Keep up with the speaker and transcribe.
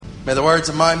May the words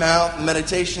of my mouth and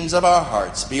meditations of our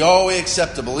hearts be always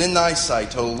acceptable in thy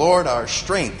sight, O Lord, our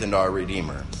strength and our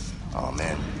Redeemer.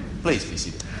 Amen. Please be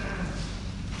seated.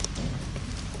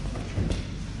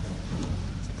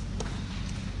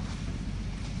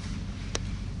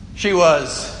 She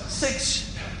was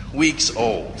 6 weeks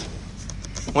old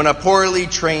when a poorly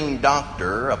trained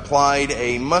doctor applied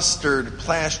a mustard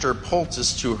plaster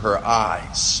poultice to her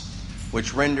eyes,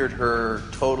 which rendered her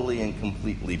totally and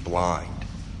completely blind.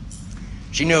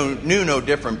 She knew no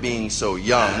different being so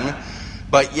young,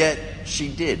 but yet she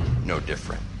did know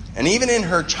different. And even in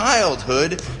her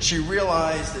childhood, she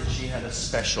realized that she had a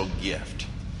special gift.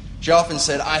 She often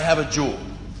said, "I have a jewel,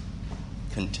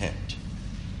 content."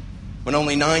 When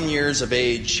only 9 years of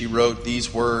age, she wrote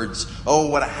these words, "Oh,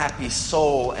 what a happy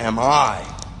soul am I,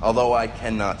 although I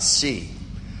cannot see.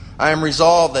 I am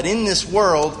resolved that in this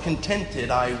world contented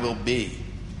I will be.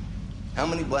 How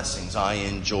many blessings I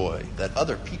enjoy that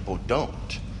other people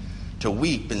don't. To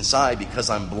weep and sigh because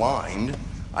I'm blind,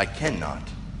 I cannot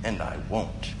and I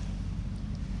won't."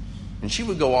 And she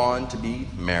would go on to be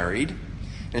married,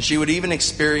 and she would even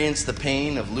experience the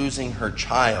pain of losing her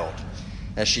child.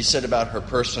 As she said about her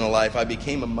personal life, "I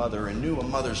became a mother and knew a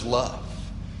mother's love,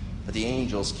 but the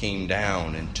angels came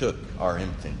down and took our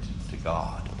infant to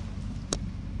God."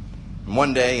 And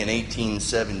one day in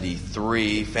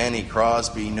 1873, Fanny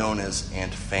Crosby, known as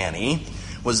Aunt Fanny,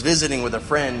 was visiting with a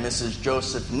friend, Mrs.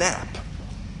 Joseph Knapp.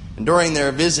 And during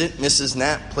their visit, Mrs.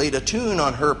 Knapp played a tune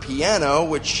on her piano,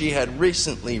 which she had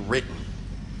recently written.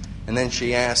 And then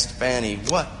she asked Fanny,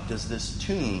 "What does this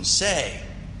tune say?"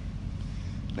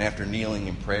 And after kneeling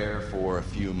in prayer for a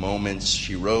few moments,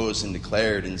 she rose and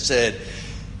declared and said,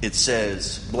 "It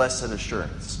says, 'Blessed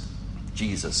assurance,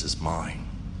 Jesus is mine.'"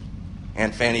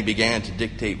 Aunt Fanny began to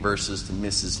dictate verses to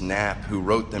Mrs. Knapp, who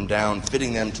wrote them down,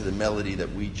 fitting them to the melody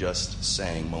that we just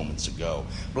sang moments ago.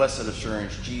 "Blessed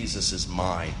assurance, Jesus is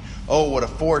mine. Oh, what a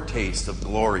foretaste of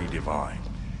glory divine.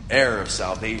 Heir of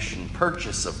salvation,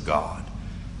 purchase of God,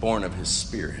 born of his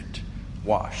Spirit,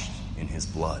 washed in his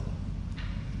blood."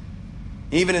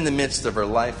 Even in the midst of her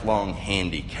lifelong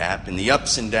handicap, in the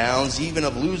ups and downs, even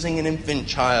of losing an infant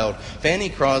child, Fanny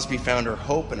Crosby found her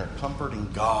hope and her comfort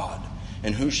in God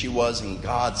and who she was in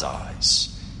God's eyes,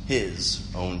 his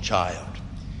own child.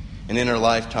 And in her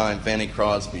lifetime, Fanny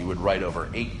Crosby would write over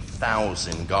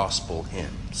 8,000 gospel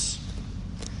hymns.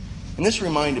 And this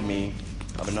reminded me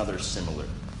of another similar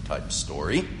type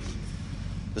story.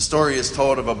 The story is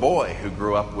told of a boy who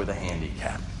grew up with a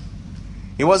handicap.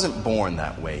 He wasn't born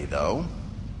that way, though.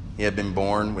 He had been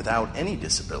born without any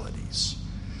disabilities.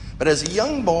 But as a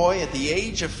young boy, at the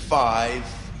age of 5,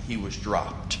 he was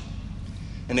dropped.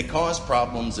 And it caused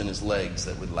problems in his legs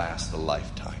that would last a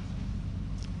lifetime.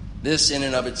 This in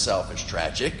and of itself is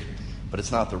tragic, but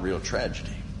it's not the real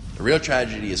tragedy. The real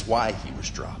tragedy is why he was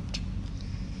dropped.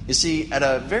 You see, at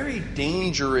a very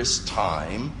dangerous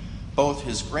time, both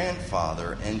his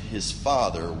grandfather and his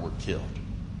father were killed.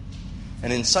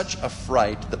 And in such a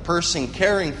fright, the person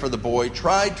caring for the boy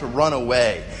tried to run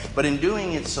away, but in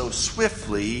doing it so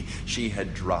swiftly, she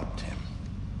had dropped him.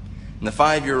 And the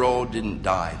 5-year-old didn't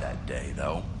die that day,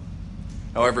 though.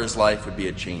 However, his life would be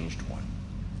a changed one.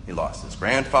 He lost his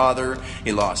grandfather,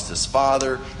 he lost his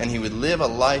father, and he would live a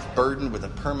life burdened with a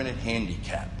permanent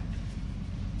handicap.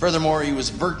 Furthermore, he was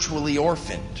virtually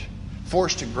orphaned,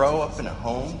 forced to grow up in a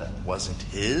home that wasn't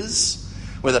his,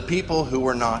 with a people who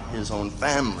were not his own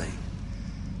family.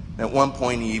 At one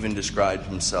point, he even described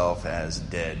himself as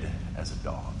dead as a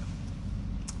dog.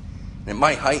 And it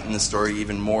might heighten the story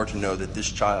even more to know that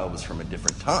this child was from a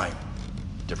different time,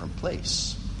 a different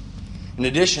place. In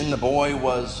addition, the boy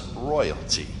was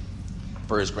royalty,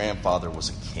 for his grandfather was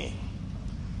a king.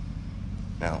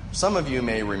 Now, some of you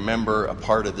may remember a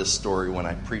part of this story when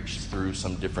I preached through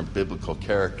some different biblical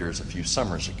characters a few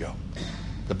summers ago.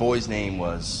 The boy's name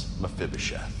was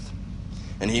Mephibosheth.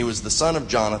 And he was the son of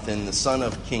Jonathan, the son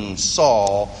of King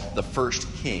Saul, the first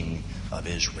king of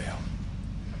Israel.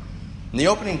 And the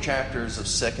opening chapters of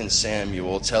 2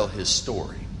 Samuel tell his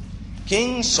story.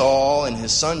 King Saul and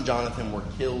his son Jonathan were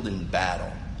killed in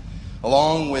battle,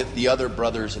 along with the other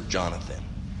brothers of Jonathan.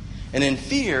 And in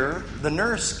fear, the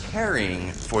nurse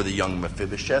caring for the young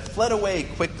Mephibosheth fled away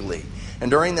quickly. And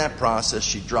during that process,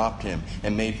 she dropped him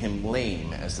and made him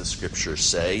lame, as the scriptures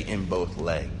say, in both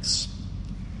legs.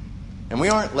 And we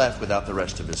aren't left without the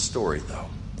rest of his story, though.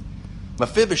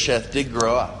 Mephibosheth did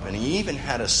grow up, and he even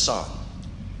had a son.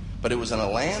 But it was in a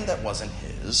land that wasn't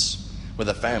his, with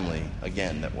a family,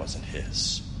 again, that wasn't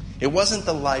his. It wasn't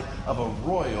the life of a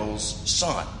royal's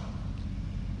son.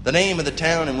 The name of the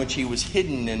town in which he was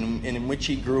hidden and in which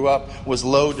he grew up was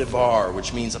Lo-Debar,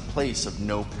 which means a place of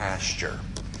no pasture.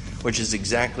 which is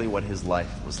exactly what his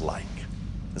life was like.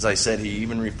 As I said, he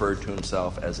even referred to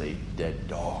himself as a dead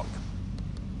dog.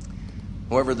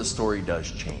 However, the story does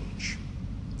change.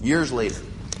 Years later,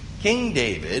 King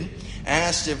David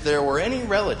asked if there were any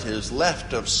relatives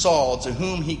left of Saul to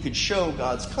whom he could show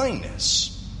God's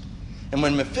kindness. And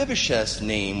when Mephibosheth's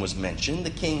name was mentioned,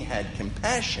 the king had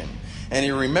compassion, and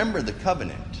he remembered the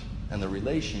covenant and the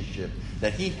relationship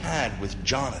that he had with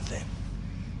Jonathan.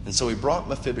 And so he brought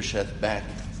Mephibosheth back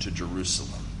to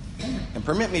Jerusalem. And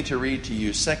permit me to read to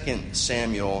you 2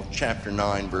 Samuel chapter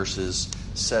 9, verses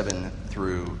 7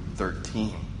 through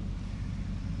 13.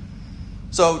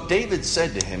 So David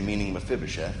said to him, meaning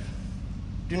Mephibosheth,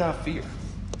 "Do not fear,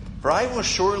 for I will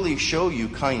surely show you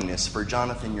kindness for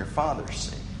Jonathan your father's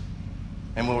sake,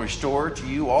 and will restore to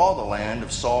you all the land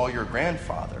of Saul your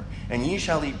grandfather, and ye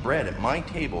shall eat bread at my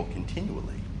table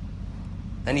continually."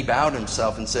 Then he bowed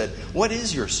himself and said, "What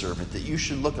is your servant that you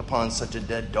should look upon such a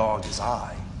dead dog as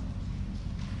I?"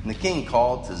 And the king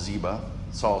called to Ziba,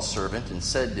 Saul's servant, and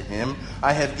said to him,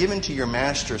 "I have given to your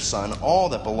master's son all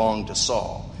that belonged to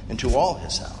Saul, and to all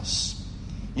his house.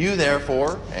 You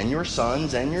therefore, and your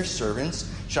sons and your servants,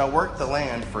 shall work the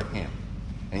land for him,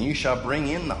 and you shall bring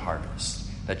in the harvest,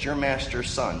 that your master's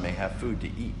son may have food to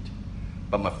eat.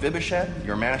 But Mephibosheth,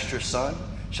 your master's son,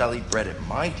 shall eat bread at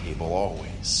my table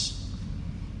always."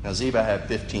 Now Ziba had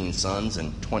 15 sons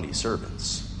and 20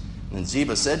 servants. And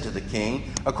Ziba said to the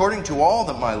king, "According to all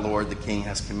that my lord the king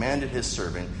has commanded his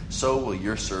servant, so will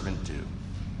your servant do.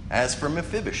 As for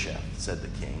Mephibosheth," said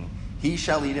the king, "he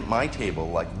shall eat at my table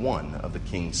like one of the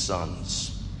king's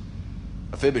sons."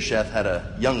 Mephibosheth had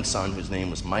a young son whose name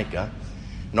was Micah,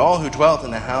 and all who dwelt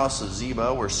in the house of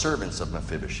Ziba were servants of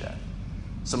Mephibosheth.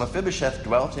 So Mephibosheth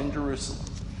dwelt in Jerusalem,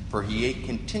 for he ate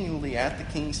continually at the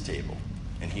king's table,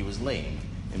 and he was lame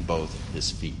in both his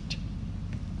feet.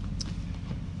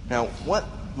 Now, what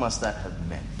must that have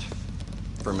meant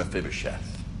for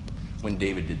Mephibosheth when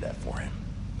David did that for him?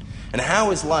 And how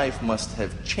his life must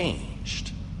have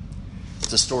changed?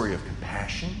 It's a story of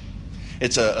compassion.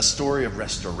 It's a story of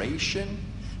restoration.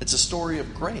 It's a story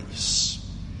of grace.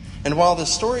 And while the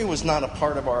story was not a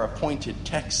part of our appointed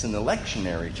text in the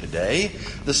lectionary today,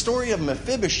 the story of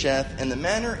Mephibosheth and the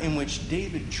manner in which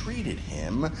David treated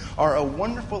him are a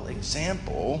wonderful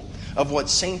example of what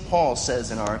St. Paul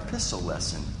says in our epistle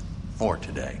lesson for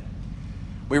today.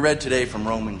 We read today from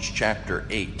Romans chapter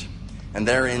 8, and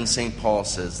therein St. Paul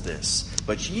says this,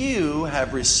 "But you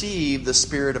have received the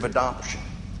spirit of adoption,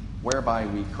 whereby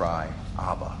we cry,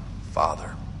 Abba,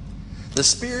 Father. The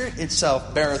Spirit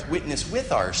itself beareth witness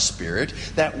with our spirit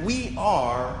that we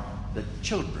are the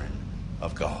children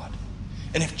of God.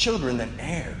 And if children, then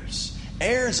heirs,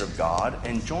 heirs of God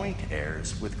and joint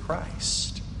heirs with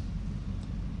Christ."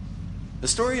 The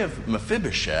story of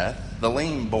Mephibosheth, the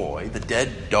lame boy, the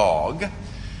dead dog,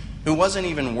 who wasn't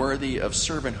even worthy of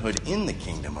servanthood in the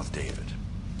kingdom of David,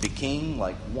 became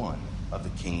like one of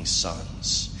the king's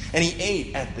sons. And he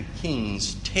ate at the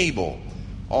king's table,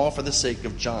 all for the sake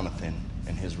of Jonathan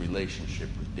and his relationship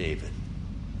with David.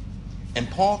 And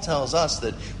Paul tells us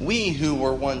that we who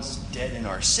were once dead in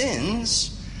our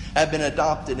sins have been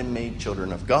adopted and made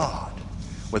children of God,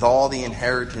 with all the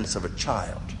inheritance of a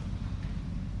child.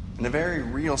 In a very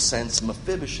real sense,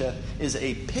 Mephibosheth is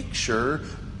a picture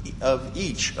of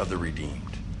each of the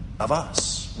redeemed, of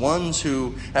us, ones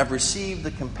who have received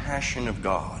the compassion of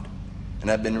God and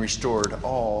have been restored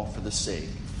all for the sake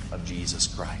of Jesus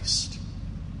Christ.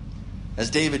 As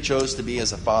David chose to be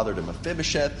as a father to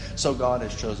Mephibosheth, so God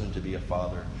has chosen to be a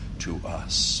father to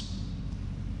us.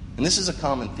 And this is a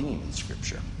common theme in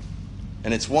Scripture.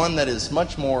 And it's one that is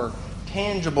much more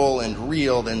tangible and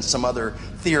real than some other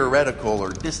theoretical or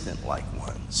distant-like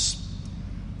ones.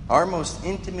 Our most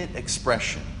intimate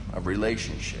expression of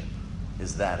relationship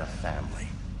is that of family.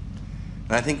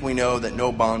 And I think we know that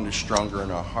no bond is stronger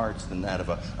in our hearts than that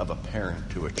of a parent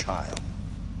to a child.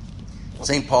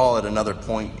 St. Paul, at another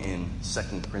point in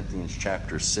 2 Corinthians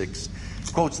chapter 6,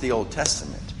 quotes the Old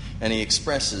Testament, and he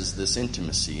expresses this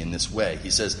intimacy in this way. He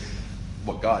says,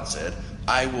 what God said,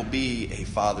 "I will be a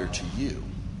father to you,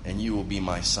 and you will be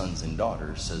my sons and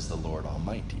daughters, says the Lord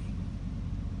Almighty."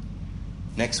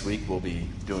 Next week, we'll be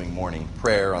doing morning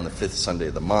prayer on the 5th Sunday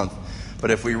of the month.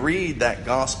 But if we read that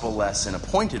gospel lesson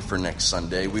appointed for next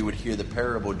Sunday, we would hear the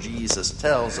parable Jesus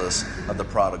tells us of the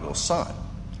prodigal son.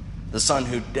 The son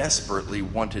who desperately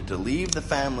wanted to leave the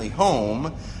family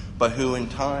home, but who in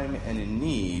time and in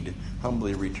need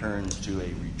humbly returns to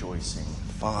a rejoicing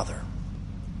father.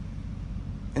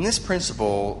 And this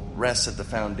principle rests at the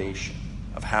foundation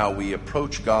of how we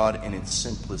approach God in its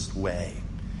simplest way.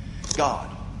 God,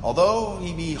 although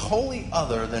he be wholly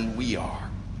other than we are,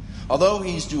 Although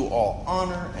he's due all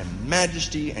honor and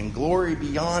majesty and glory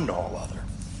beyond all other,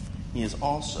 he is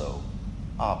also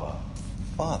Abba,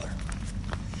 Father.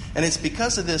 And it's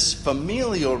because of this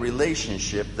familial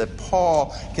relationship that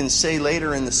Paul can say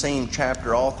later in the same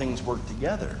chapter, all things work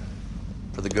together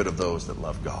for the good of those that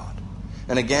love God.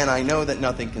 And again, I know that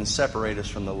nothing can separate us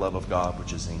from the love of God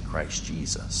which is in Christ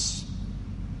Jesus.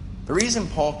 The reason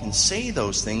Paul can say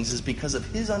those things is because of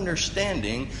his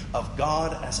understanding of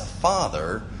God as a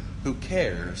father who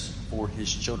cares for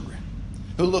his children,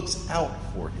 who looks out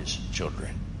for his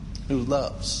children, who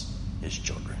loves his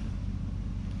children.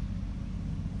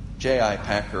 J.I.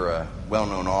 Packer, a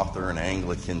well-known author and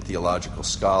Anglican theological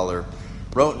scholar,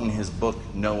 wrote in his book,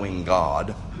 Knowing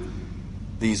God,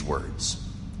 these words: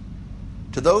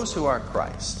 "To those who are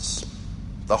Christ's,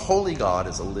 the holy God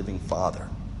is a living Father.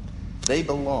 They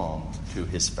belong to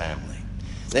his family.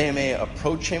 They may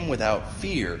approach him without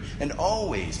fear and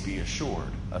always be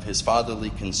assured of his fatherly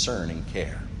concern and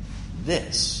care.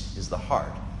 This is the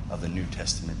heart of the New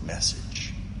Testament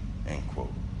message." End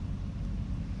quote.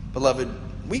 Beloved,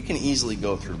 we can easily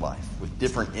go through life with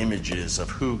different images of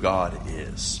who God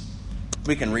is.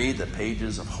 We can read the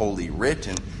pages of Holy Writ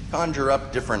and conjure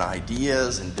up different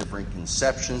ideas and different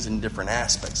conceptions and different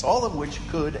aspects, all of which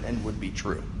could and would be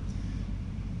true.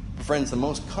 But friends, the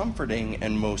most comforting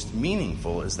and most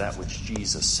meaningful is that which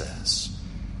Jesus says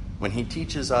when he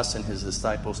teaches us and his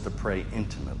disciples to pray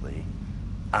intimately,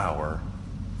 "Our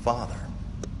Father."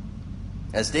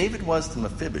 As David was to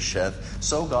Mephibosheth,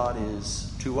 so God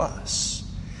is to us.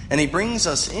 And he brings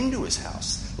us into his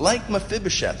house, like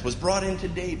Mephibosheth was brought into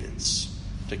David's,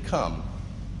 to come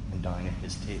and dine at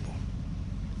his table.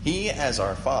 He as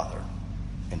our Father,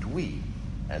 and we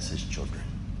as his children.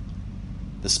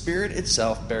 The Spirit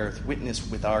itself beareth witness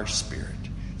with our spirit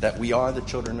that we are the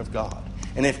children of God.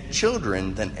 And if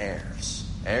children, then heirs,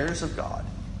 heirs of God,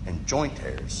 and joint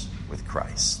heirs with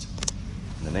Christ.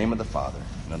 In the name of the Father,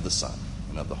 and of the Son,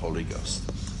 and of the Holy Ghost.